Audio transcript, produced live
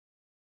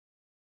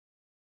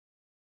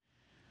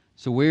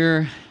So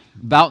we're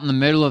about in the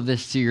middle of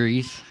this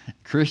series,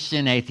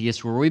 Christian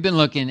Atheist, where we've been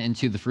looking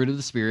into the fruit of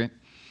the Spirit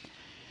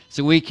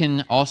so we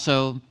can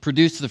also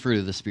produce the fruit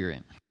of the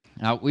Spirit.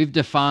 Now, we've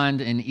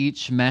defined in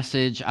each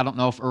message, I don't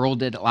know if Earl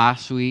did it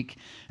last week,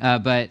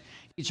 but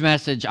each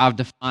message I've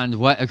defined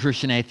what a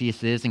Christian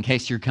atheist is in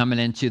case you're coming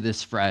into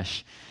this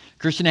fresh.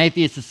 Christian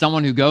atheist is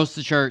someone who goes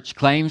to church,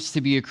 claims to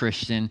be a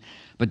Christian,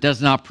 but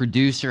does not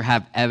produce or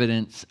have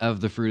evidence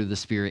of the fruit of the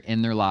Spirit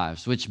in their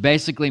lives, which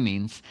basically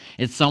means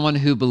it's someone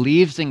who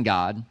believes in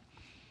God,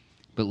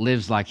 but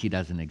lives like he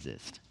doesn't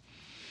exist.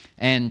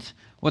 And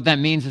what that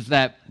means is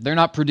that they're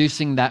not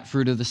producing that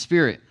fruit of the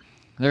Spirit.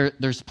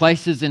 There's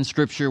places in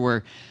Scripture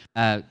where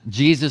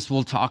Jesus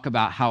will talk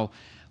about how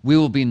we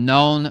will be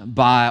known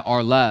by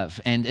our love.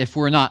 And if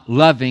we're not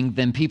loving,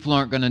 then people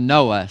aren't going to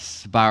know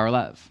us by our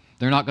love.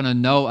 They're not going to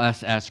know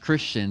us as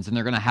Christians, and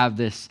they're going to have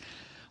this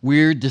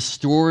weird,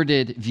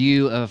 distorted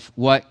view of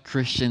what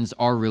Christians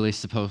are really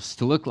supposed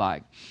to look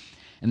like.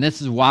 And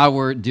this is why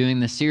we're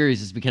doing this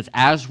series, is because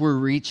as we're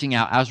reaching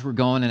out, as we're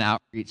going in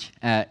outreach,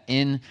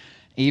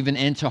 even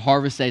into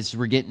Harvest Days,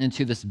 we're getting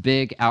into this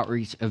big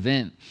outreach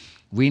event,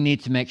 we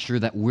need to make sure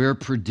that we're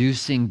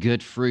producing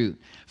good fruit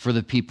for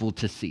the people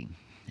to see.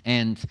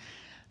 And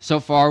so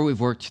far, we've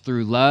worked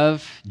through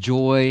love,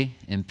 joy,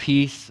 and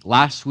peace.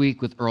 Last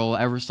week with Earl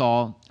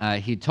Eversole,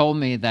 he told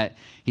me that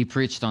he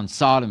preached on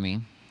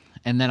sodomy.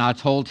 And then I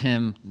told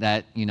him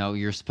that,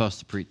 you're supposed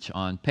to preach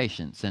on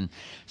patience. And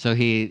so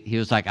he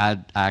was like, I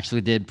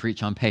actually did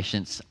preach on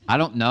patience. I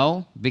don't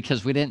know,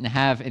 because we didn't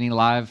have any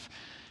live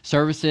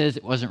services.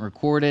 It wasn't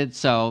recorded.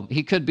 So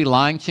he could be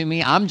lying to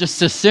me. I'm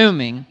just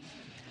assuming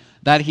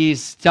that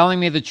he's telling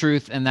me the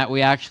truth and that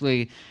he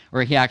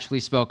actually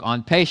spoke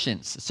on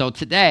patience. So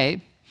today,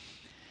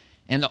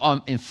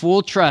 in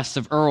full trust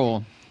of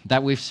Earl,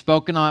 that we've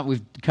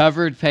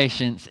covered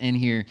patience in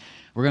here,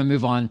 we're going to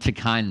move on to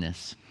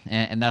kindness.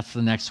 And that's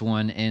the next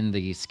one in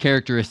these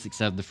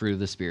characteristics of the fruit of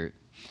the Spirit.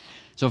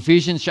 So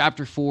Ephesians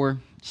chapter 4,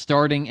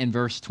 starting in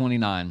verse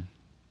 29,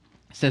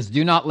 says,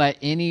 "Do not let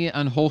any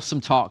unwholesome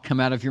talk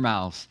come out of your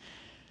mouths,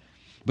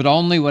 but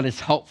only what is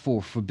helpful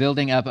for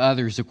building up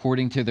others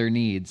according to their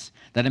needs,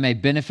 that it may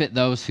benefit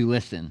those who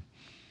listen.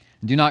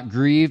 Do not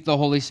grieve the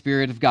Holy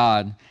Spirit of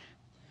God,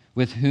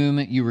 with whom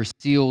you were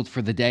sealed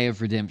for the day of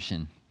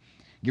redemption.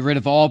 Get rid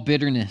of all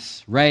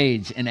bitterness,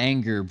 rage, and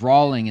anger,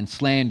 brawling and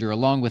slander,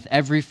 along with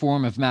every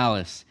form of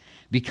malice.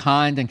 Be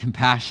kind and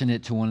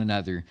compassionate to one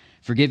another,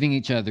 forgiving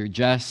each other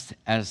just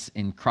as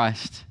in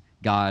Christ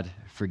God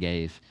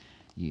forgave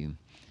you."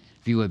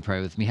 If you would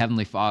pray with me.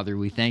 Heavenly Father,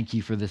 we thank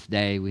you for this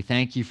day. We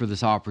thank you for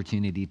this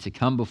opportunity to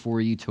come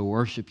before you, to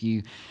worship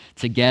you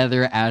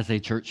together as a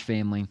church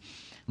family.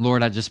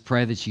 Lord, I just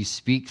pray that you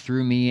speak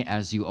through me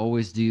as you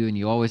always do, and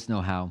you always know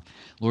how.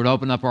 Lord,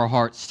 open up our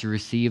hearts to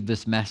receive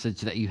this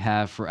message that you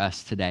have for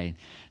us today.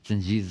 It's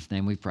in Jesus'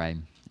 name we pray.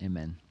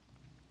 Amen.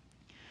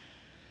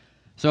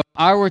 So if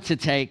I were to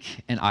take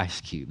an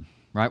ice cube,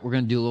 right? We're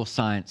going to do a little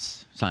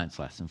science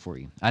lesson for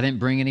you. I didn't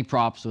bring any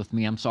props with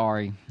me. I'm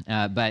sorry.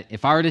 But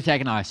if I were to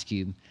take an ice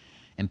cube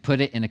and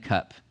put it in a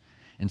cup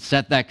and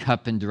set that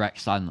cup in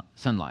direct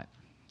sunlight,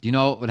 do you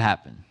know what would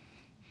happen?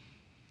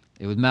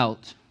 It would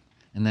melt,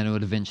 and then it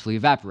would eventually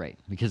evaporate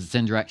because it's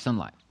in direct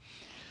sunlight,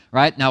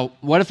 right? Now,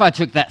 what if I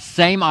took that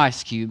same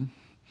ice cube,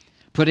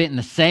 put it in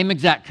the same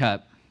exact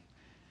cup,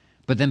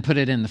 but then put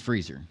it in the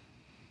freezer?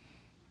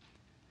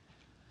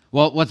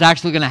 Well, what's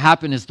actually going to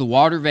happen is the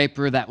water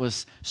vapor that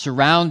was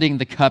surrounding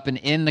the cup and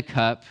in the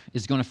cup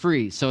is going to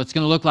freeze. So it's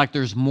going to look like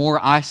there's more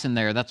ice in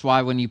there. That's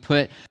why when you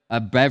put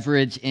a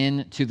beverage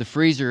into the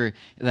freezer,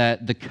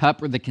 the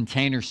cup or the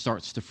container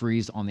starts to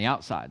freeze on the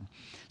outside.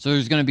 So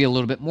there's going to be a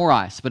little bit more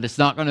ice, but it's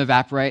not going to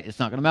evaporate. It's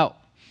not going to melt,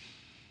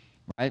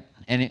 right?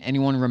 And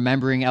anyone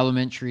remembering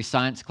elementary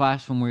science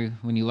class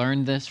when you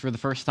learned this for the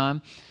first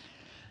time?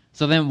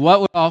 So then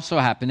what would also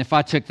happen if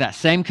I took that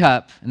same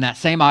cup and that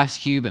same ice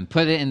cube and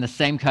put it in the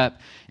same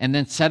cup and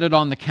then set it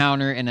on the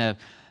counter in a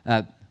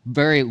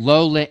very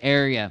low-lit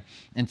area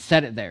and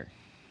set it there?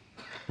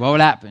 What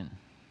would happen?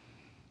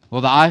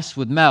 Well, the ice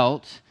would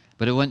melt,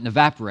 but it wouldn't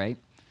evaporate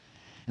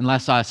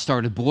unless I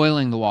started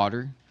boiling the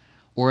water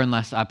or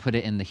unless I put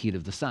it in the heat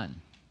of the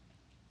sun.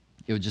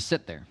 It would just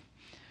sit there.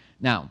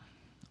 Now,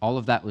 all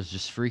of that was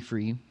just free for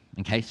you,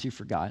 in case you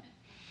forgot.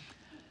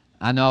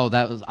 I know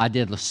I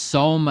did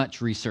so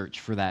much research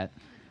for that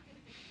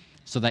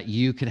so that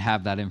you could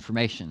have that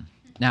information.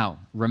 Now,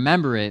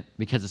 remember it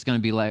because it's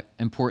going to be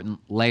important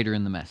later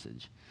in the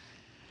message.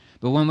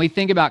 But when we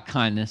think about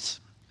kindness,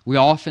 we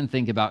often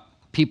think about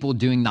people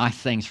doing nice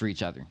things for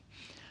each other.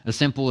 As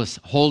simple as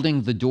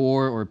holding the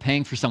door or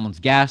paying for someone's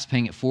gas,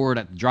 paying it forward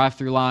at the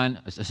drive-thru line,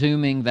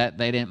 assuming that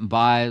they didn't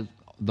buy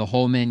the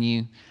whole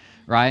menu,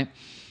 right?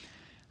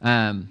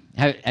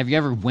 Have you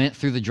ever went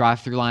through the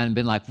drive-thru line and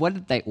been like, what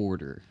did they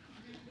order?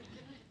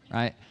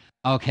 Right?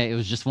 Okay, it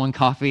was just one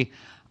coffee.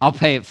 I'll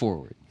pay it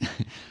forward,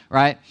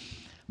 right?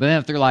 But then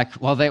if they're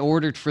like, well, they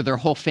ordered for their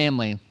whole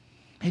family,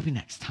 maybe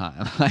next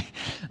time.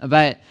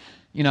 But,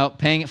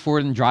 paying it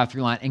forward in the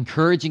drive-thru line,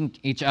 encouraging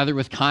each other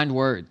with kind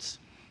words.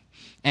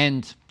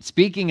 And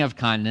speaking of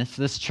kindness,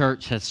 this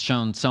church has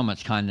shown so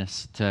much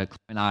kindness to Chloe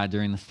and I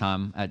during this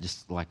time.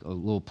 Just like a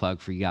little plug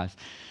for you guys.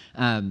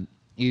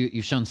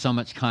 You've shown so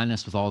much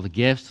kindness with all the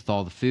gifts, with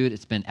all the food.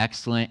 It's been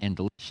excellent and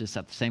delicious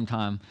at the same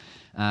time.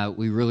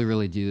 We really,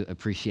 really do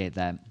appreciate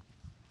that.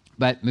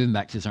 But moving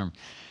back to the sermon.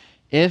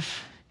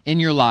 If in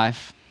your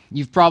life,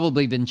 you've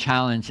probably been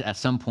challenged at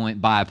some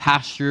point by a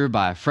pastor,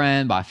 by a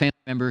friend, by a family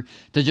member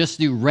to just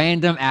do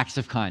random acts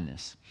of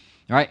kindness.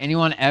 All right,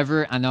 anyone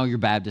ever, I know you're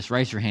Baptist,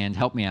 raise your hand,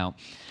 help me out.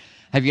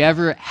 Have you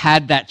ever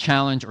had that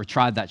challenge or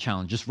tried that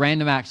challenge? Just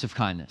random acts of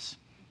kindness,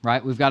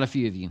 right? We've got a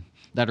few of you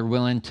that are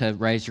willing to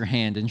raise your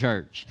hand in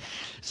church.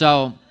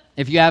 So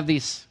if you have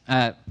these,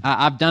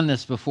 I've done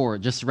this before,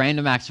 just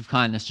random acts of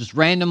kindness, just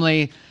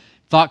randomly,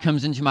 thought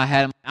comes into my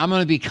head, I'm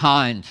going to be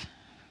kind.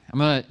 I'm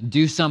going to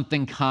do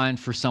something kind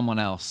for someone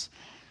else.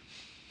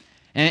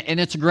 And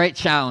it's a great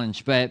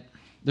challenge, but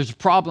there's a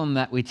problem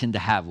that we tend to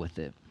have with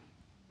it.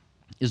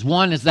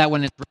 One is that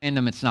when it's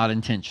random, it's not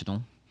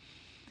intentional.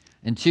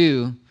 And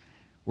two,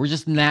 we're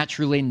just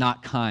naturally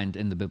not kind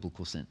in the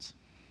biblical sense.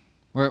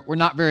 We're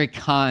not very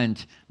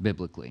kind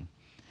biblically.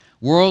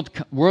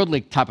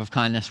 Worldly type of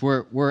kindness,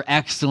 we're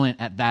excellent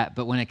at that,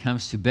 but when it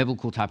comes to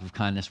biblical type of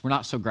kindness, we're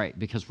not so great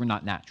because we're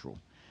not natural.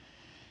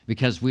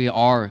 Because we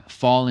are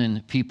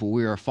fallen people.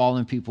 We are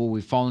fallen people.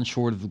 We've fallen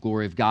short of the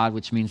glory of God,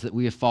 which means that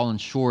we have fallen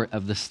short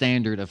of the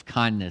standard of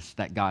kindness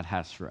that God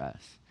has for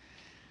us.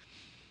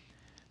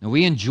 Now,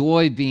 we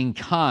enjoy being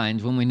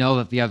kind when we know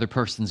that the other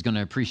person's going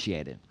to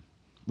appreciate it,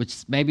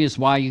 which maybe is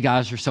why you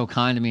guys are so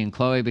kind to me and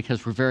Chloe,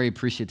 because we're very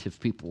appreciative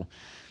people.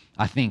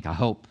 I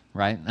hope,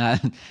 right?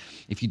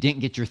 If you didn't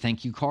get your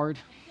thank you card,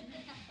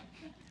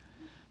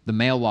 the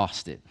mail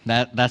lost it.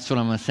 That's what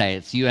I'm going to say.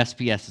 It's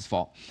USPS's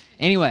fault.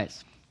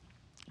 Anyways,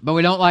 but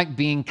we don't like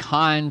being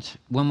kind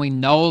when we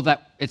know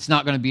that it's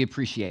not going to be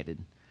appreciated.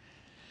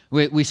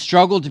 We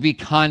struggle to be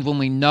kind when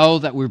we know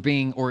that we're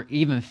being, or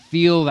even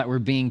feel that we're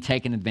being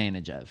taken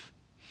advantage of.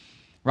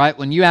 Right?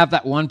 When you have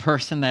that one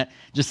person that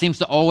just seems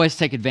to always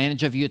take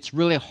advantage of you, it's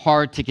really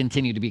hard to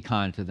continue to be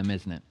kind to them,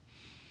 isn't it?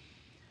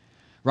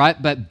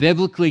 Right? But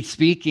biblically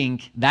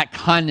speaking, that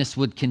kindness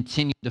would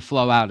continue to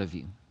flow out of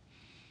you.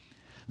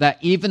 That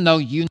even though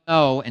you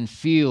know and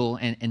feel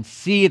and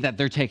see that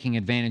they're taking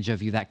advantage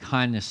of you, that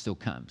kindness still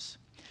comes.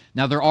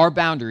 Now, there are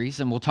boundaries,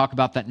 and we'll talk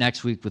about that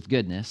next week with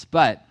goodness,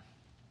 but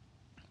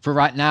for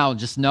right now,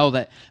 just know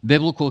that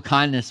biblical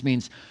kindness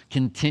means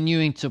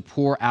continuing to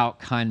pour out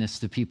kindness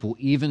to people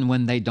even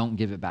when they don't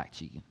give it back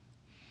to you.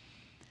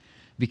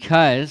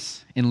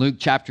 Because in Luke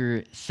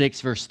chapter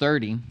 6, verse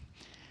 30,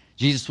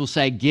 Jesus will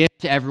say, "Give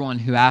to everyone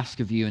who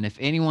asks of you, and if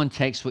anyone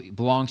takes what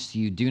belongs to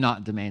you, do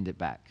not demand it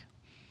back."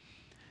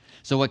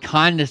 So what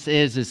kindness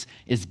is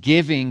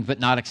giving but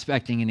not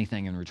expecting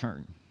anything in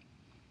return.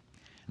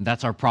 And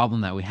that's our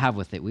problem that we have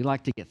with it. We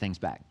like to get things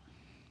back.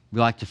 We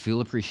like to feel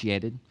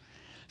appreciated.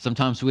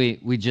 Sometimes we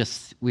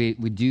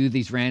do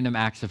these random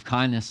acts of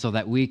kindness so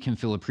that we can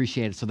feel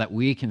appreciated, so that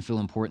we can feel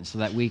important, so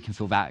that we can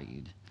feel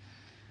valued.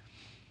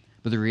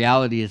 But the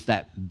reality is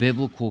that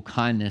biblical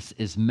kindness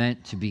is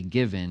meant to be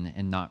given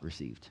and not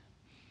received.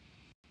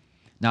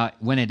 Now,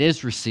 when it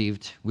is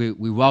received, we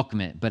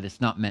welcome it, but it's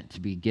not meant to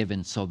be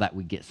given so that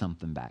we get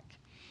something back.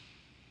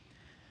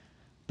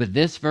 But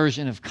this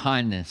version of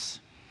kindness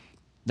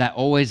that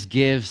always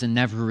gives and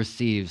never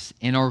receives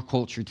in our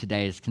culture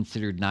today is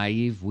considered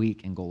naive,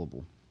 weak, and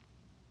gullible.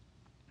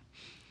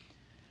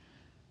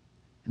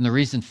 And the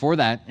reason for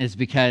that is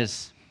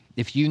because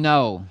if you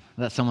know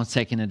that someone's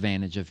taking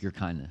advantage of your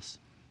kindness,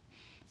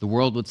 the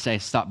world would say,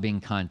 stop being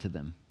kind to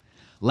them.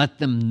 Let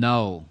them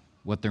know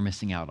what they're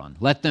missing out on.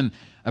 Let them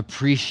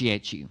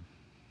appreciate you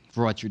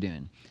for what you're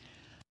doing.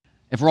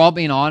 If we're all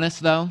being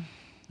honest, though,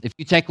 if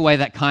you take away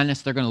that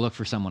kindness, they're going to look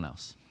for someone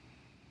else.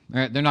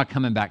 They're not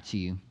coming back to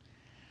you.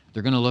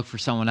 They're going to look for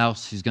someone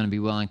else who's going to be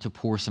willing to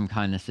pour some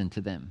kindness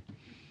into them.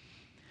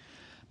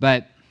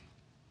 But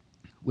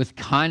with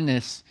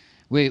kindness,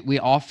 we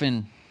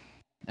often,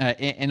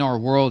 in our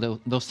world,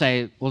 they'll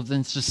say, well,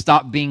 then just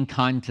stop being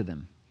kind to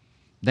them.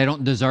 They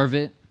don't deserve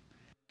it.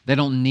 They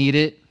don't need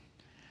it.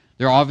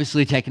 They're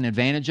obviously taking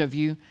advantage of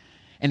you.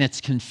 And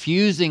it's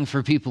confusing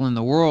for people in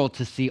the world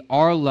to see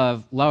our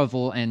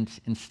level and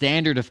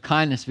standard of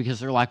kindness, because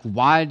they're like,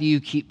 why do you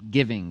keep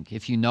giving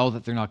if you know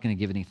that they're not going to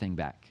give anything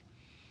back?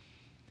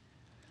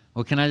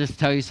 Well, can I just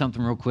tell you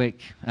something real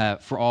quick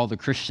for all the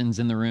Christians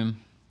in the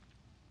room?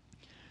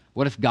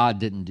 What if God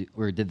did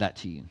that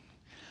to you?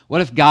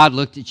 What if God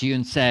looked at you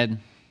and said,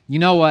 you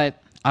know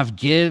what? I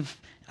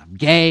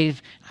gave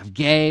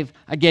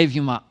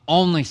you my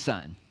only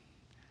son.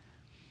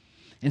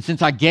 And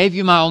since I gave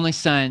you my only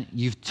son,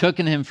 you've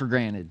taken him for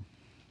granted.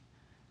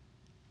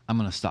 I'm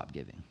going to stop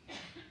giving.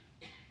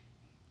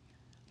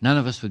 None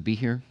of us would be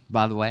here,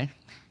 by the way.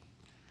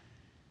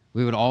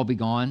 We would all be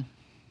gone.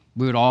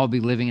 We would all be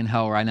living in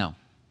hell right now.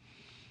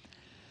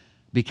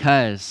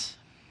 Because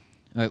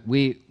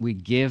we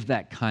give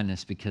that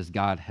kindness because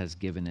God has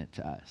given it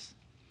to us.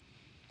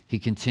 He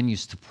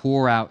continues to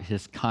pour out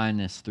his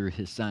kindness through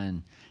his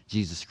son,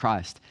 Jesus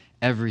Christ,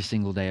 every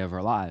single day of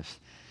our lives.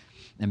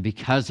 And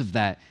because of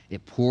that,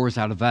 it pours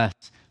out of us.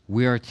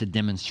 We are to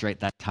demonstrate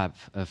that type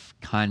of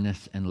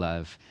kindness and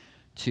love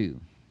too.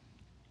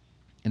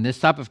 And this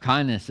type of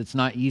kindness, it's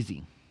not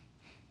easy.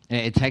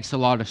 It takes a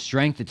lot of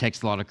strength, it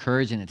takes a lot of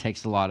courage, and it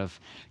takes a lot of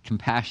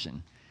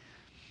compassion.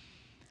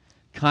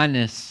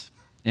 Kindness,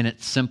 in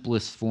its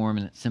simplest form,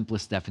 in its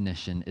simplest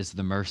definition, is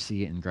the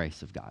mercy and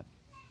grace of God.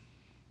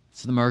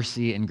 It's the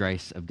mercy and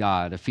grace of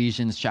God.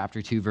 Ephesians chapter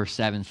 2, verse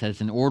 7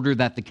 says, in order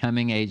that the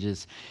coming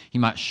ages he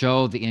might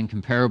show the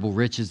incomparable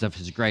riches of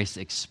his grace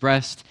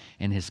expressed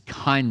in his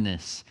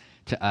kindness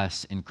to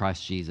us in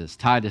Christ Jesus.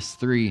 Titus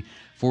 3,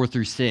 4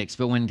 through 6.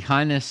 But when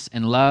kindness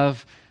and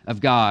love of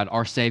God,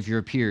 our Savior,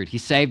 appeared, he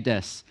saved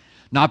us,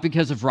 not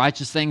because of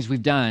righteous things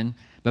we've done,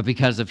 but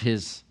because of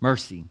his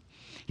mercy.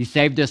 He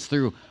saved us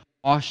through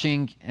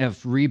washing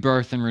of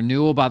rebirth and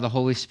renewal by the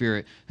Holy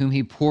Spirit, whom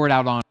he poured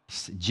out on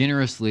us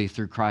generously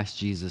through Christ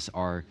Jesus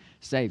our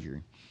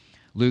Savior.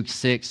 Luke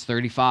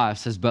 6:35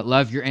 says, but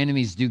love your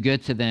enemies, do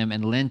good to them,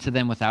 and lend to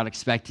them without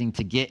expecting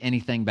to get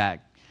anything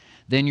back.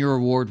 Then your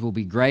reward will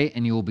be great,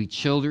 and you will be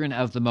children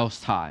of the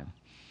Most High,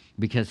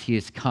 because he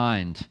is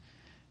kind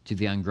to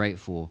the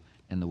ungrateful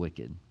and the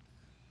wicked.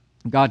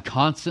 God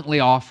constantly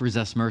offers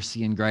us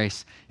mercy and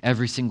grace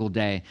every single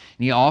day.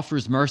 And he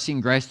offers mercy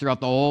and grace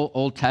throughout the whole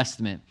Old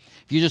Testament.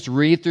 If you just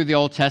read through the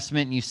Old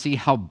Testament and you see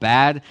how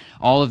bad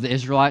all of the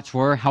Israelites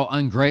were, how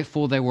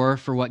ungrateful they were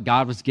for what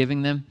God was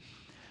giving them,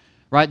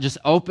 right? Just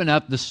open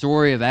up the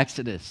story of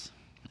Exodus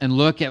and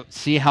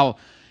see how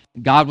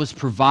God was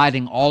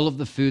providing all of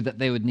the food that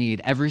they would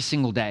need every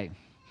single day.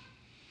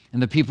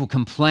 And the people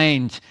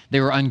complained they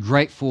were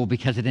ungrateful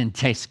because it didn't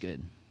taste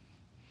good.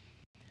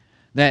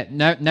 That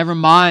never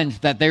mind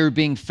that they were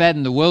being fed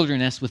in the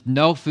wilderness with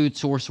no food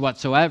source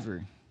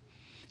whatsoever,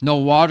 no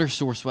water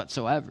source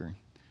whatsoever.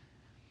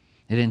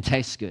 It didn't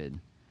taste good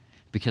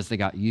because they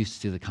got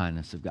used to the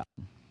kindness of God.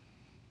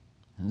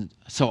 And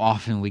so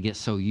often we get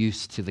so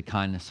used to the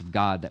kindness of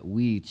God that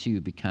we too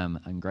become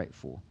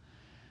ungrateful.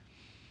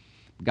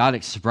 God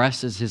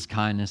expresses his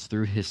kindness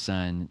through his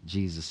Son,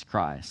 Jesus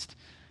Christ.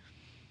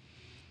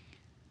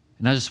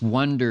 And I just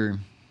wonder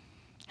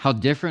how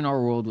different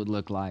our world would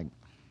look like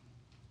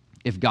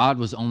if God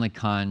was only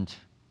kind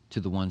to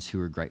the ones who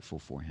are grateful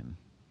for him.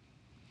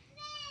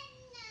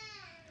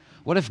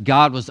 What if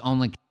God was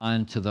only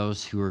kind to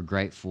those who are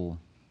grateful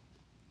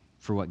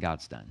for what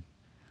God's done?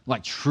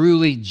 Like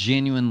truly,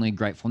 genuinely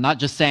grateful. Not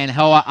just saying,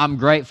 oh, I'm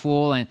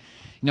grateful and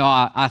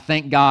I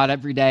thank God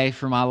every day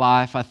for my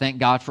life. I thank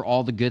God for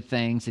all the good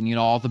things and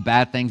all the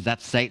bad things,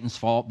 that's Satan's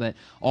fault, but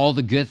all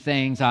the good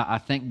things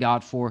I thank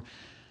God for.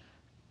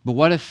 But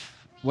what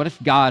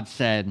if God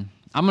said,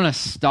 I'm going to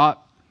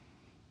stop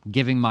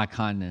giving my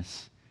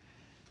kindness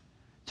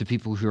to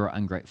people who are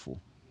ungrateful?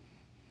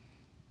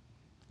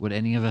 Would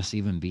any of us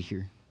even be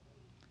here?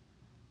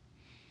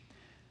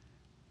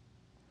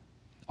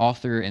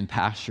 Author and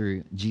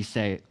pastor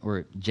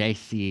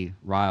J.C.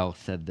 Ryle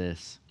said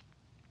this: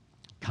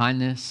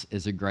 kindness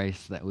is a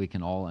grace that we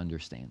can all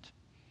understand.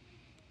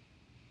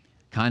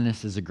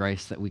 Kindness is a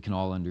grace that we can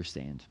all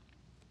understand.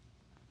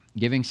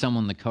 Giving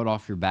someone the coat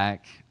off your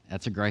back,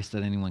 that's a grace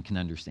that anyone can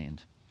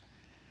understand.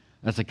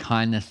 That's a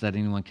kindness that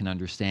anyone can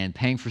understand.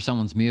 Paying for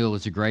someone's meal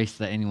is a grace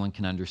that anyone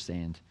can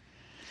understand.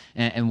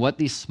 And what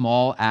these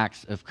small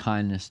acts of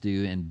kindness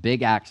do and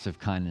big acts of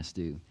kindness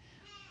do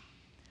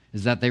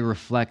is that they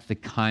reflect the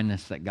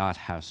kindness that God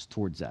has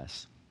towards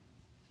us.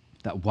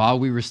 That while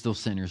we were still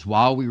sinners,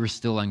 while we were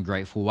still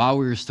ungrateful, while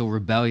we were still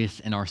rebellious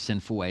in our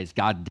sinful ways,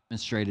 God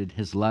demonstrated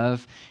his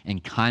love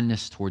and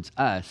kindness towards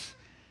us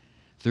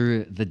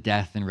through the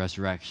death and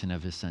resurrection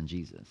of his Son,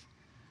 Jesus.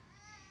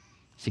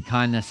 See,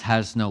 kindness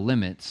has no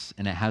limits,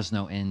 and it has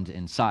no end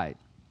in sight,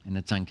 and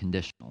it's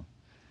unconditional.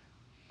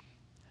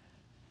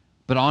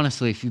 But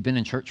honestly, if you've been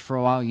in church for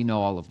a while, you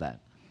know all of that.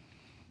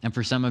 And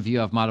for some of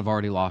you, I might have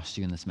already lost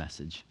you in this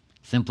message,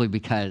 simply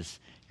because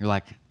you're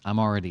like, I'm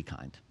already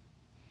kind.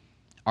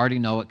 I already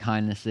know what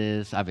kindness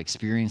is. I've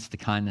experienced the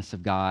kindness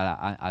of God.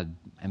 I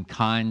am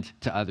kind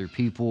to other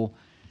people.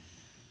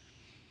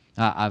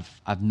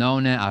 I've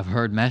known it. I've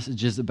heard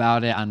messages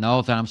about it. I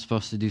know that I'm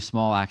supposed to do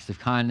small acts of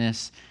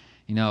kindness.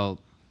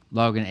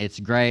 Logan, it's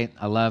great.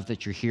 I love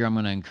that you're here. I'm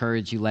going to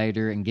encourage you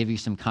later and give you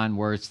some kind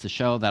words to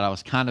show that I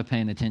was kind of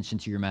paying attention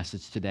to your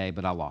message today,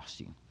 but I lost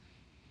you.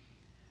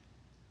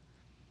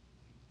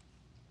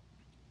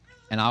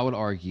 And I would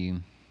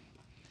argue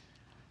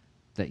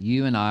that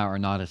you and I are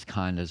not as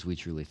kind as we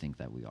truly think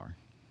that we are.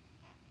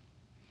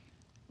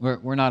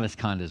 We're not as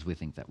kind as we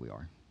think that we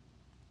are.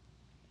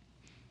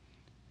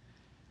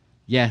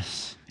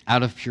 Yes,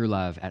 out of pure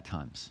love at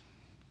times,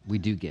 we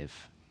do give.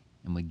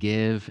 And we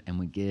give, and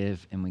we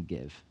give, and we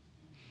give.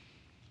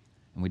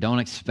 And we don't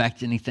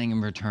expect anything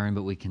in return,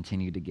 but we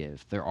continue to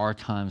give. There are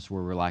times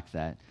where we're like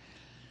that.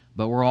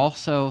 But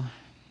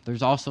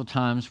there's also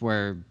times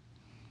where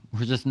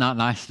we're just not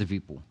nice to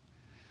people.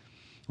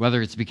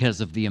 Whether it's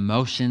because of the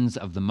emotions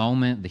of the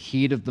moment, the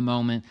heat of the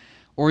moment,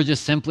 or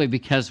just simply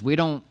because we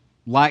don't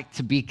like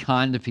to be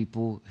kind to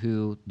people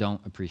who don't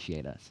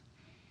appreciate us.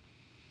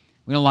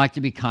 We don't like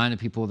to be kind to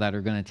people that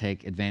are going to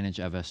take advantage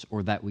of us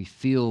or that we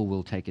feel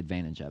will take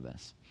advantage of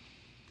us.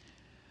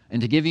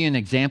 And to give you an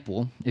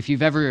example, if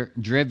you've ever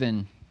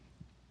driven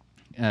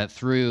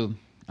through,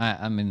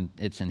 I mean,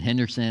 it's in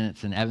Henderson,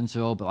 it's in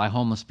Evansville, but like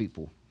homeless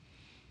people,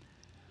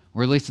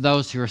 or at least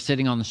those who are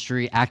sitting on the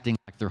street acting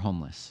like they're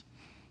homeless,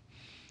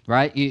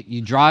 right?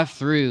 You drive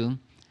through,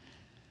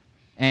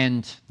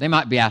 and they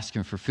might be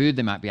asking for food,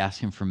 they might be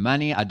asking for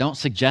money. I don't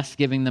suggest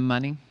giving them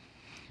money,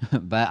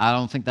 but I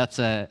don't think that's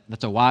a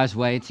wise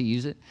way to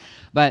use it.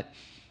 But,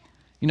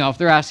 if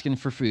they're asking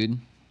for food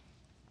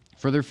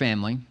for their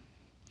family,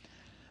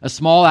 a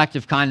small act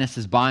of kindness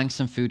is buying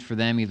some food for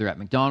them, either at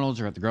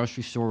McDonald's or at the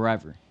grocery store,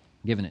 wherever,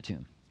 giving it to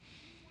them.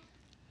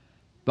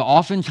 But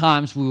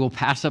oftentimes we will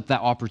pass up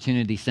that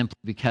opportunity simply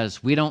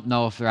because we don't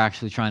know if they're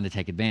actually trying to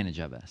take advantage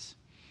of us.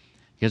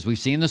 Because we've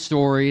seen the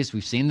stories,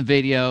 we've seen the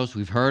videos,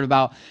 we've heard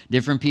about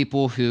different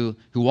people who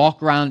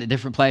walk around at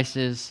different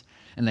places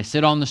and they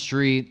sit on the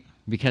street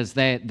because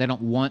they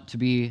don't want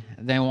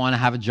to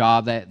have a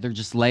job, they're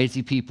just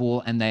lazy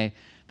people, and they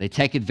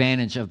take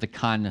advantage of the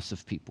kindness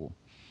of people.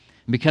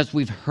 And because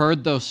we've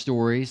heard those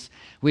stories,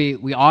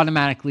 we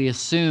automatically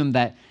assume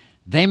that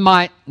they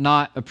might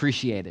not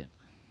appreciate it.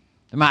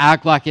 They might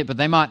act like it, but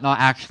they might not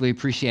actually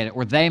appreciate it,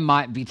 or they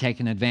might be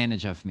taking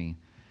advantage of me.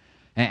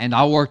 And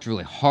I worked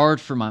really hard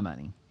for my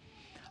money.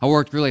 I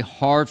worked really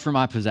hard for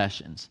my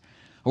possessions.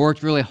 I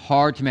worked really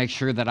hard to make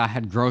sure that I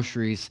had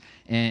groceries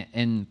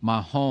in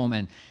my home,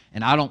 and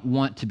I don't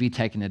want to be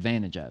taken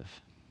advantage of.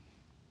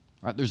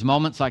 Right? There's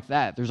moments like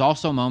that. There's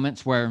also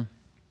moments where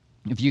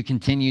if you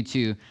continue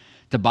to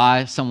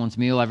buy someone's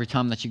meal every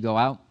time that you go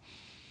out,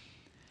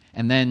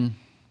 and then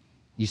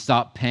you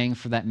stop paying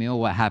for that meal,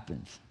 what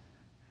happens?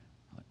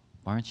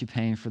 Why aren't you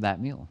paying for that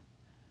meal?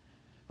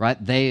 Right?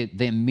 They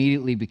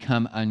immediately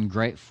become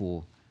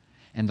ungrateful,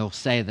 and they'll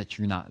say that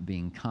you're not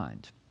being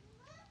kind.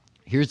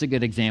 Here's a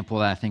good example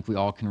that I think we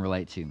all can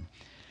relate to.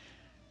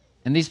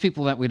 And these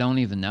people that we don't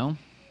even know,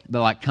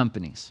 they're like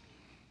companies.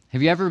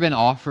 Have you ever been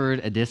offered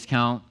a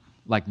discount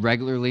like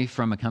regularly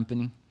from a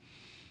company?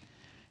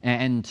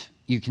 And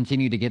you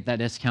continue to get that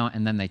discount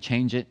and then they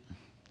change it.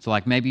 So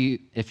like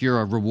maybe if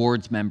you're a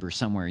rewards member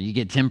somewhere, you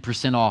get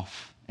 10%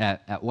 off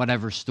at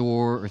whatever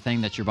store or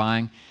thing that you're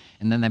buying,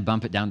 and then they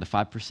bump it down to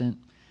 5%.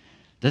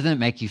 Doesn't it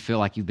make you feel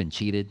like you've been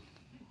cheated?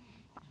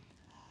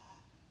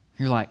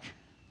 You're like,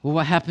 well,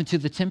 what happened to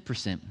the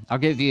 10%? I'll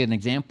give you an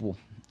example.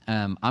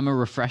 I'm a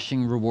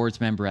refreshing rewards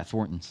member at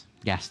Thornton's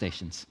gas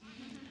stations.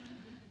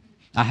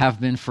 I have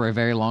been for a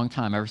very long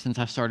time, ever since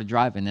I started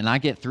driving, and I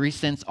get 3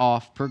 cents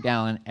off per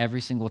gallon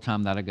every single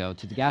time that I go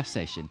to the gas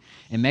station.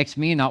 It makes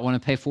me not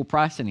want to pay full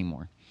price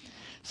anymore.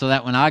 So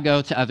that when I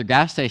go to other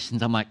gas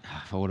stations, I'm like,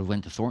 if I would have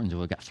went to Thornton's, I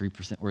would have got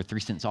 3% or 3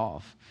 cents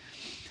off.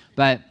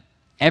 But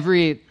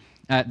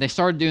they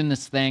started doing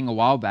this thing a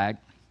while back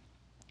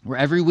where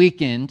every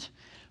weekend,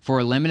 for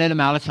a limited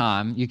amount of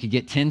time, you could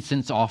get 10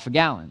 cents off a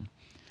gallon.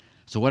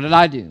 So what did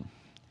I do?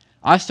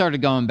 I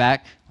started going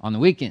back on the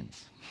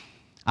weekends.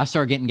 I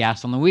started getting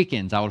gas on the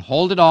weekends. I would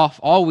hold it off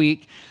all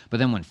week, but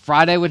then when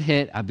Friday would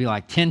hit, I'd be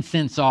like 10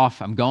 cents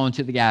off. I'm going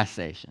to the gas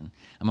station.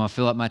 I'm going to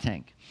fill up my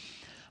tank.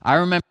 I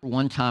remember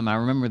one time, I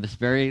remember this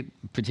very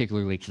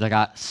particularly because I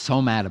got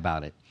so mad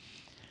about it.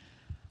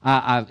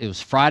 It was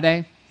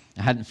Friday.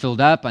 I hadn't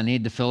filled up. I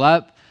needed to fill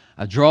up.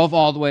 I drove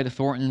all the way to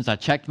Thornton's. I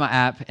checked my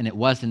app, and it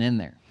wasn't in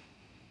there.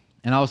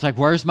 And I was like,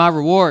 where's my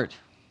reward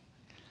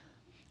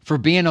for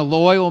being a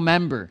loyal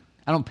member?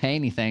 I don't pay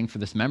anything for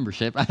this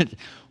membership.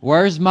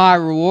 Where's my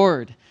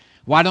reward?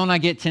 Why don't I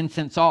get 10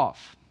 cents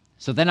off?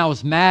 So then I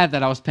was mad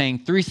that I was paying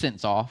 3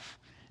 cents off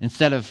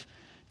instead of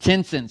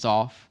 10 cents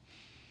off.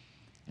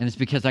 And it's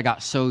because I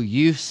got so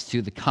used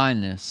to the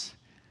kindness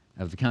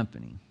of the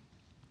company.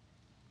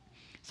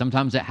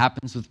 Sometimes it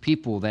happens with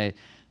people.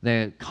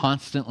 They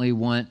constantly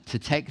want to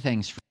take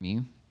things from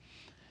you.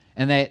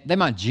 And they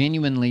might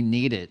genuinely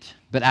need it.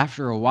 But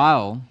after a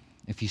while,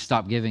 if you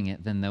stop giving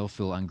it, then they'll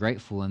feel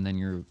ungrateful. And then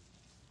you're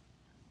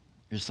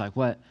just like,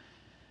 what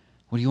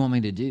do you want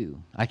me to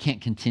do? I can't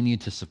continue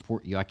to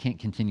support you. I can't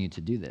continue to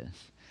do this.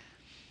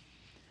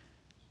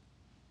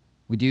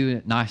 We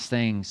do nice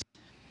things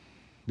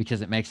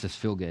because it makes us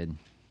feel good.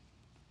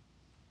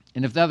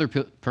 And if the other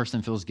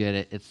person feels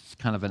good, it's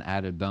kind of an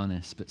added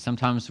bonus. But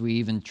sometimes we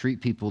even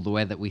treat people the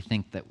way that we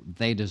think that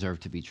they deserve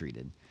to be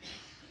treated.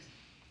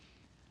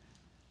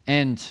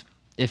 And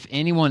if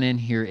anyone in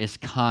here is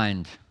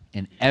kind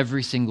in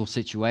every single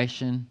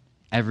situation,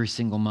 every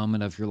single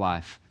moment of your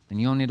life, then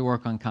you don't need to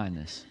work on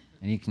kindness.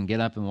 And you can get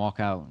up and walk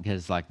out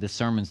because this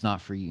sermon's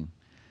not for you.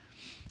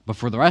 But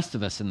for the rest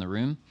of us in the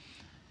room,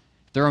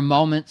 there are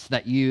moments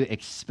that you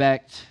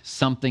expect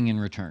something in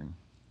return.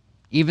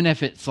 Even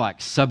if it's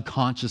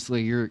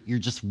subconsciously, you're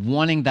just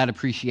wanting that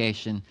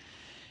appreciation.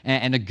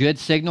 And a good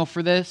signal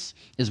for this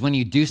is when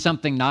you do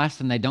something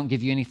nice and they don't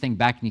give you anything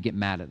back and you get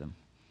mad at them.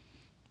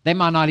 They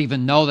might not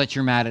even know that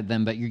you're mad at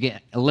them, but you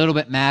get a little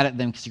bit mad at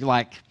them because you're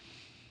like,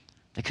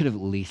 they could have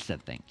at least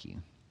said thank you.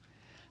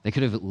 They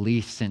could have at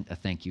least sent a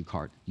thank you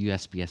card.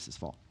 USPS's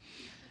fault.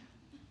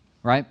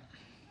 Right?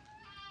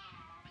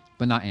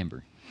 but not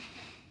Amber.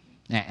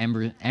 Yeah,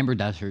 Amber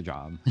does her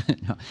job.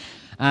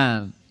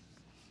 No.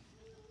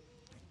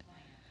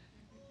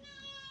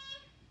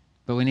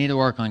 But we need to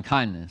work on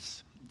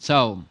kindness.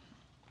 So,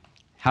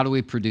 how do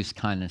we produce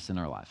kindness in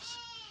our lives?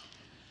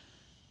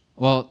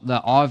 Well,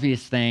 the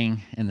obvious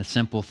thing and the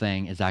simple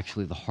thing is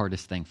actually the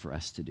hardest thing for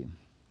us to do.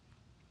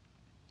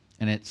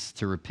 And it's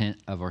to repent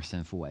of our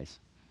sinful ways.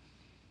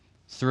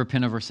 It's to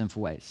repent of our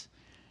sinful ways.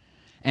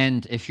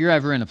 And if you're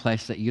ever in a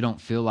place that you don't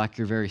feel like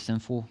you're very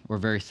sinful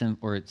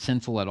or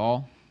sinful at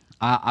all,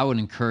 I would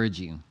encourage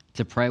you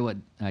to pray what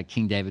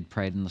King David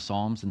prayed in the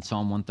Psalms in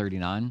Psalm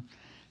 139.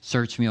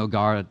 Search me, O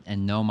God,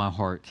 and know my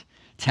heart.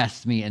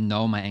 Test me and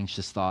know my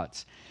anxious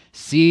thoughts.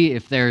 See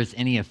if there is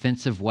any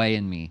offensive way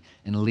in me,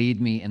 and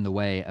lead me in the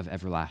way of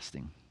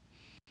everlasting.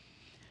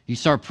 You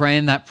start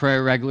praying that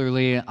prayer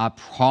regularly, I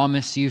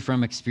promise you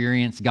from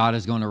experience, God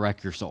is going to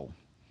wreck your soul.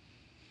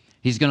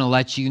 He's going to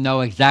let you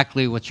know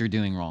exactly what you're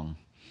doing wrong.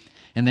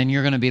 And then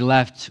you're going to be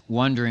left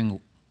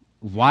wondering,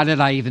 why did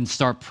I even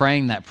start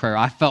praying that prayer?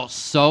 I felt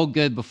so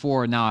good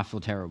before, now I feel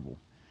terrible.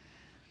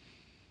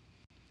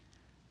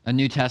 A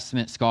New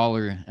Testament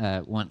scholar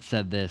once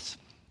said this: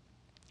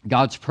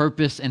 God's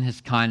purpose in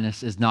his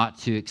kindness is not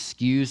to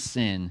excuse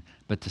sin,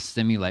 but to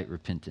stimulate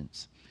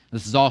repentance.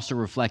 This is also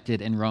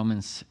reflected in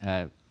Romans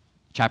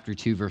chapter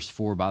 2, verse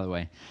 4, by the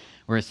way,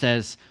 where it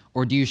says,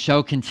 or do you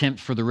show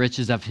contempt for the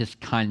riches of his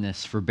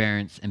kindness,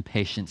 forbearance, and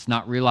patience,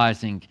 not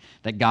realizing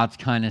that God's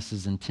kindness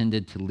is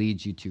intended to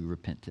lead you to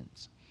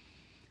repentance?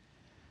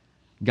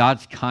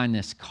 God's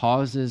kindness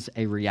causes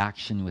a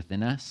reaction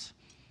within us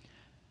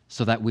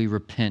so that we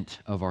repent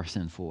of our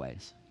sinful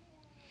ways.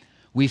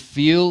 We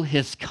feel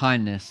his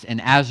kindness,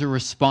 and as a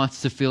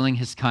response to feeling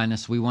his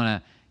kindness, we want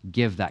to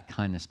give that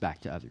kindness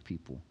back to other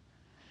people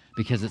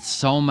because it's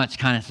so much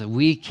kindness that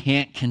we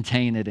can't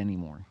contain it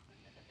anymore.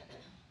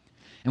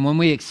 And when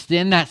we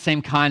extend that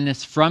same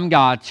kindness from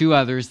God to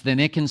others, then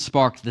it can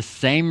spark the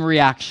same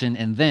reaction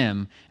in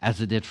them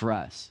as it did for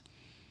us.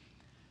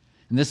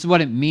 And this is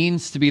what it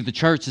means to be the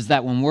church, is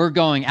that when we're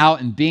going out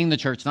and being the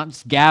church, not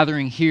just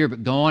gathering here,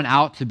 but going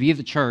out to be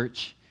the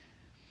church,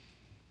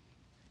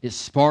 it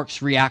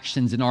sparks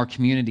reactions in our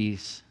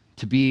communities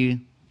to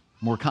be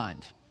more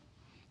kind,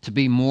 to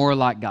be more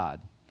like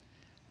God.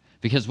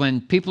 Because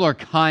when people are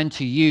kind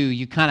to you,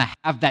 you kind of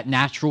have that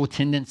natural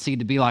tendency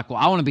to be like, well,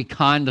 I want to be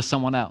kind to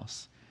someone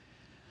else.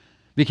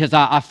 Because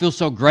I feel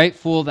so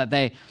grateful that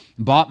they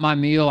bought my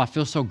meal. I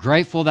feel so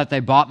grateful that they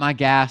bought my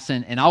gas.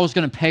 And I was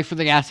going to pay for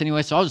the gas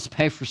anyway, so I'll just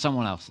pay for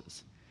someone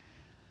else's.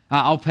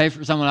 I'll pay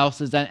for someone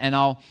else's, and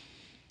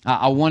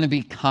I want to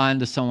be kind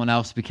to someone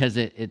else because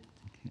it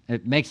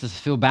makes us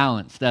feel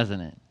balanced,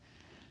 doesn't it?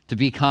 To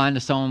be kind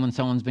to someone when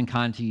someone's been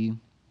kind to you.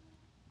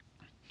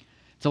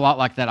 It's a lot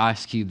like that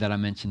ice cube that I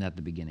mentioned at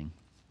the beginning.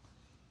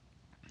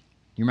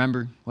 You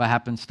remember what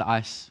happens to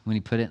ice when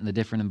you put it in the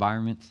different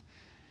environments?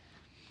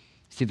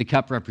 See, the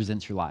cup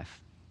represents your life.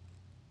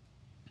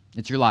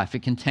 It's your life.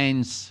 It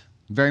contains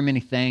very many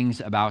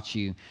things about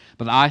you,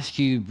 but the ice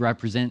cube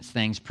represents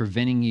things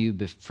preventing you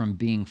from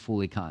being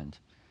fully kind.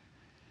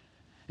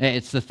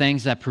 It's the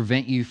things that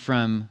prevent you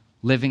from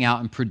living out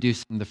and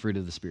producing the fruit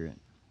of the Spirit.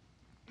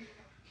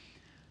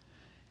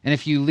 And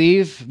if you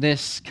leave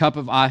this cup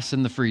of ice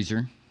in the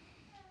freezer,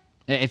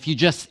 if you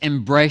just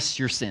embrace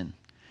your sin,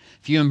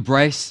 if you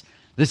embrace,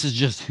 this is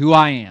just who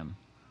I am,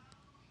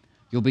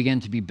 you'll begin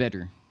to be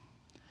bitter.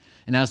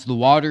 And as the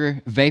water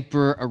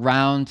vapor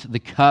around the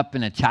cup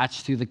and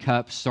attached to the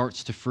cup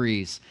starts to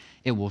freeze,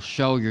 it will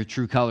show your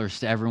true colors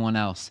to everyone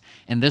else.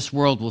 And this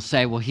world will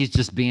say, well, he's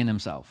just being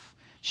himself.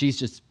 She's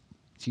just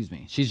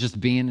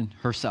being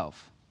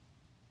herself.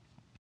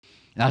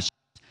 That's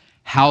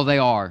how they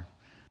are.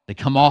 They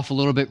come off a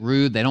little bit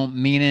rude. They don't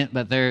mean it,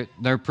 but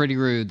they're pretty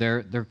rude.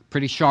 They're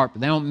pretty sharp.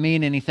 They don't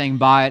mean anything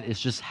by it.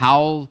 It's just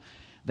how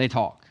they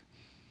talk.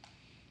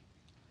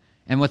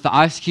 And with the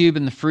ice cube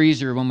in the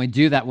freezer, when we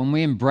do that, when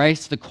we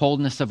embrace the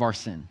coldness of our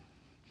sin,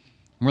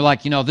 we're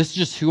like, this is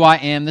just who I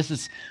am. This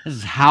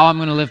is how I'm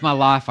going to live my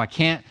life. I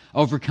can't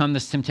overcome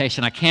this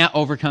temptation. I can't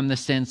overcome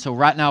this sin. So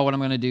right now what I'm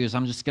going to do is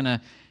I'm just going to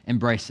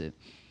embrace it.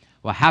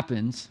 What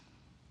happens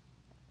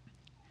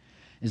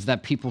is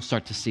that people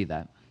start to see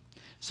that.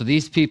 So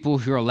these people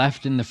who are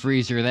left in the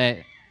freezer,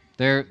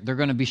 they're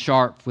going to be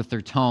sharp with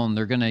their tone.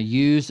 They're going to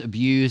use,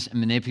 abuse,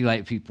 and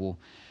manipulate people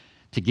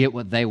to get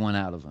what they want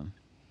out of them.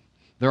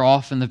 They're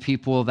often the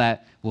people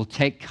that will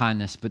take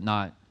kindness but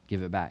not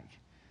give it back.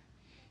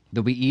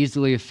 They'll be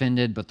easily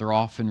offended, but they're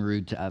often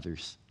rude to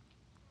others.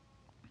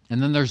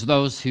 And then there's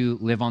those who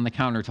live on the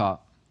countertop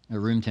at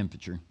room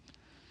temperature.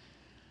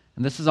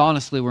 And this is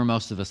honestly where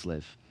most of us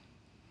live,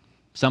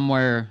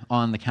 somewhere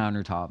on the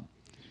countertop.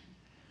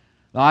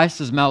 The ice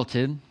is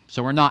melted,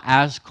 so we're not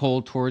as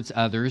cold towards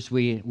others.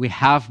 We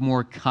have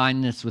more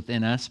kindness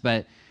within us,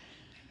 but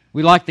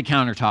we like the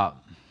countertop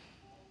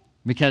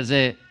because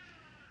it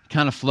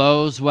kind of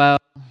flows well.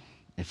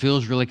 It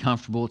feels really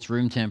comfortable. It's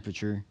room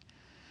temperature.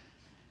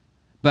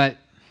 But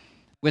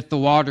with the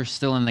water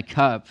still in the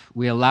cup,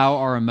 we allow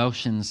our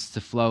emotions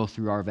to flow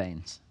through our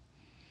veins.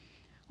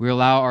 We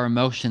allow our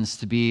emotions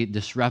to be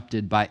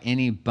disrupted by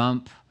any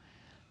bump,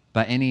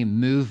 by any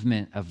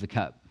movement of the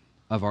cup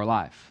of our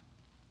life.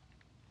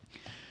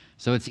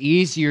 So it's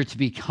easier to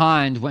be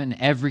kind when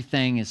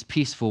everything is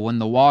peaceful, when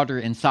the water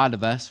inside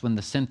of us, when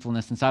the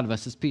sinfulness inside of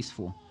us is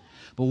peaceful.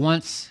 But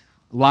once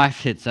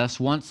life hits us,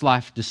 once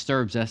life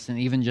disturbs us and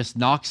even just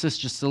knocks us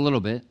just a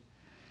little bit,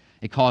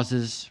 it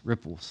causes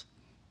ripples.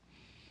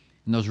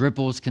 And those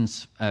ripples can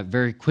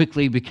very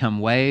quickly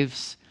become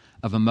waves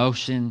of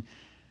emotion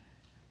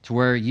to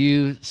where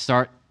you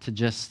start to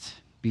just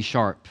be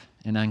sharp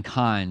and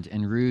unkind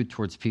and rude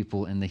towards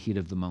people in the heat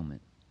of the moment.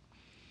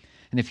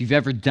 And if you've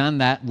ever done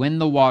that, when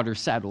the water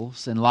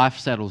settles and life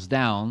settles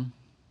down,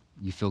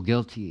 you feel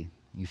guilty,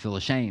 you feel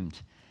ashamed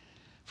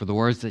for the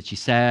words that you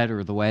said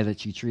or the way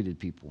that you treated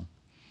people.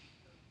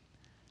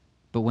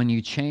 But when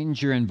you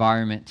change your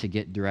environment to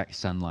get direct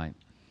sunlight,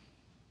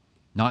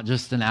 not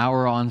just an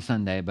hour on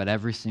Sunday, but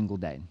every single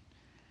day,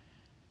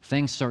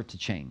 things start to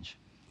change.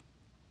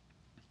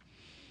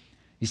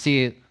 You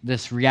see,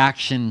 this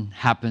reaction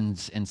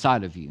happens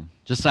inside of you.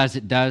 Just as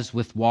it does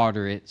with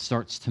water, it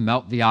starts to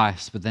melt the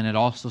ice, but then it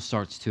also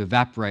starts to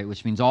evaporate,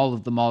 which means all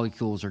of the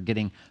molecules are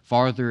getting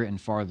farther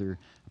and farther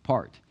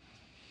apart.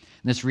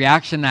 And this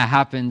reaction that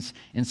happens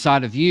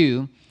inside of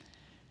you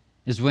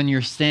is when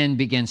your sin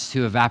begins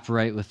to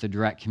evaporate with the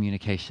direct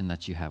communication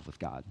that you have with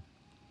God.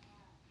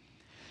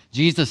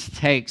 Jesus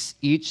takes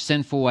each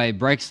sinful way,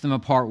 breaks them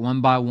apart one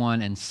by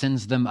one, and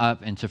sends them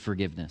up into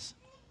forgiveness.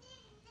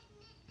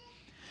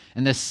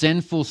 And the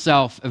sinful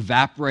self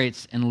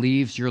evaporates and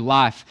leaves your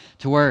life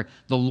to where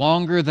the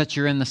longer that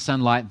you're in the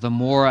sunlight, the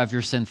more of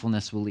your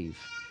sinfulness will leave.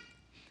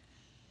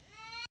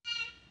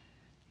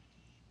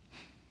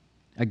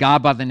 A guy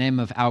by the name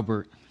of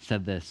Albert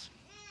said this: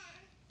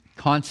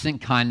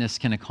 constant kindness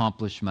can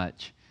accomplish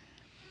much.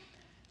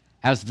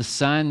 As the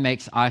sun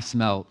makes ice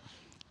melt,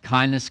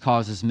 kindness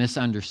causes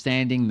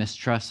misunderstanding,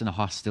 mistrust, and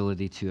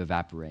hostility to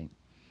evaporate.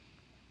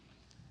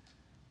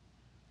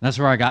 That's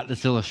where I got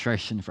this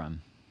illustration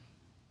from.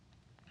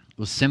 It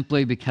was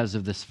simply because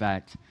of this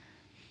fact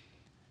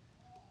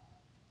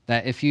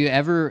that if you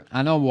ever,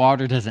 I know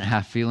water doesn't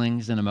have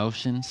feelings and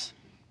emotions,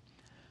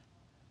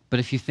 but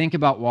if you think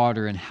about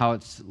water and how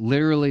it's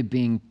literally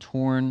being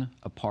torn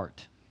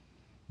apart,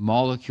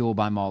 molecule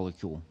by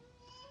molecule,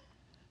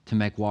 to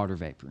make water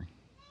vapor,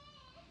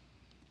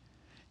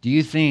 do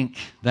you think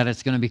that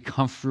it's going to be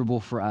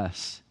comfortable for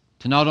us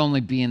to not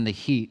only be in the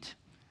heat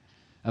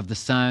of the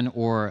sun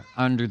or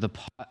under the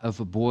pot of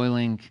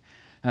a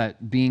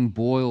being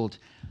boiled,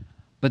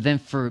 but then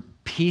for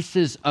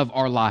pieces of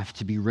our life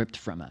to be ripped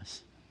from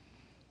us?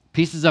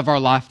 Pieces of our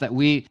life that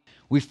we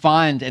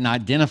find and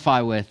identify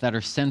with that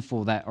are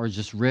sinful, that are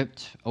just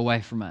ripped away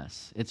from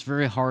us. It's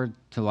very hard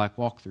to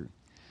walk through.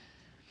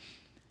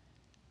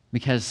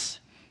 Because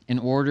in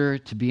order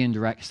to be in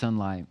direct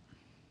sunlight,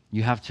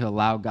 you have to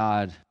allow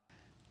God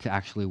to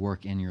actually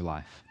work in your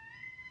life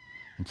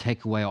and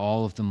take away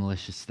all of the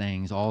malicious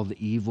things, all the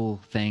evil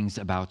things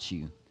about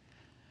you.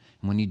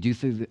 And when you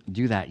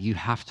do that, you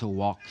have to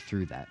walk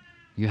through that.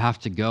 You have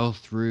to go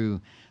through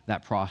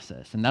that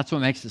process. And that's what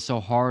makes it so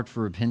hard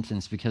for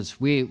repentance, because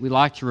we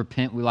like to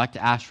repent, we like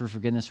to ask for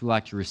forgiveness, we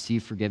like to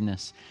receive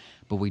forgiveness,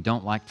 but we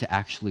don't like to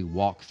actually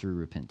walk through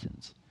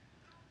repentance.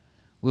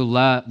 We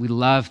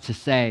love to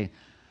say,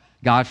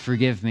 God,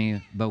 forgive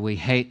me, but we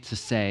hate to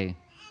say,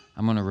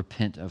 I'm going to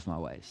repent of my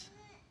ways.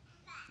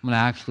 I'm going to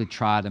actually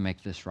try to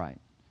make this right.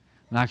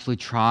 I'm going to actually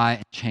try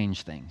and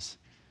change things.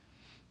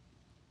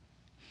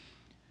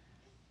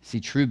 See,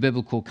 true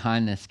biblical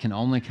kindness can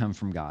only come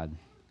from God,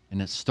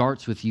 and it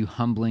starts with you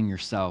humbling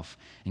yourself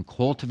and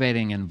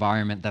cultivating an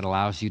environment that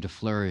allows you to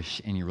flourish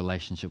in your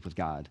relationship with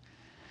God.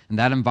 And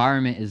that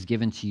environment is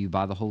given to you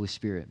by the Holy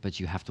Spirit, but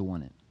you have to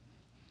want it.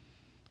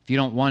 If you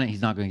don't want it,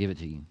 He's not going to give it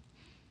to you.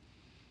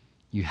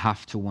 You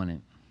have to want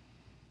it.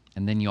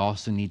 And then you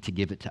also need to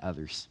give it to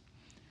others.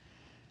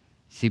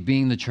 See,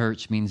 being the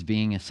church means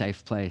being a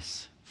safe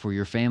place for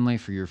your family,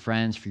 for your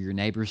friends, for your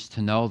neighbors,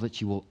 to know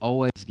that you will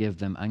always give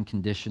them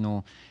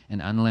unconditional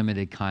and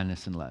unlimited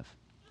kindness and love.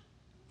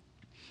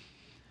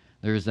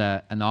 There's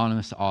an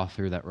anonymous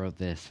author that wrote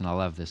this, and I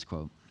love this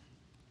quote.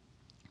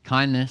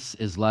 Kindness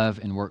is love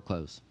in work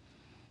clothes.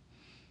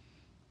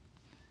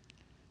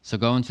 So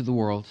go into the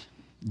world,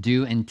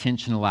 do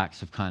intentional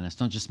acts of kindness.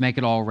 Don't just make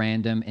it all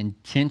random.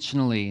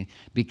 Intentionally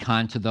be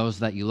kind to those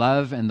that you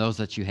love and those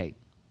that you hate.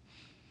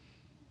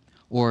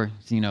 Or,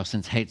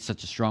 since hate's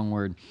such a strong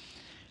word,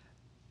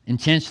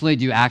 intentionally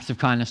do acts of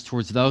kindness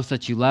towards those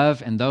that you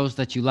love and those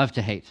that you love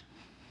to hate,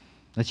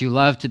 that you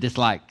love to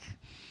dislike.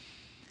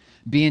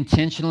 Be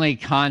intentionally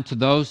kind to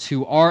those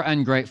who are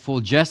ungrateful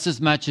just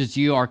as much as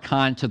you are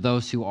kind to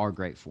those who are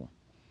grateful.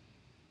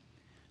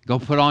 Go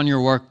put on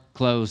your work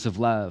clothes of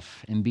love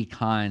and be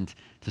kind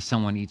to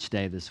someone each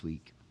day this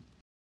week.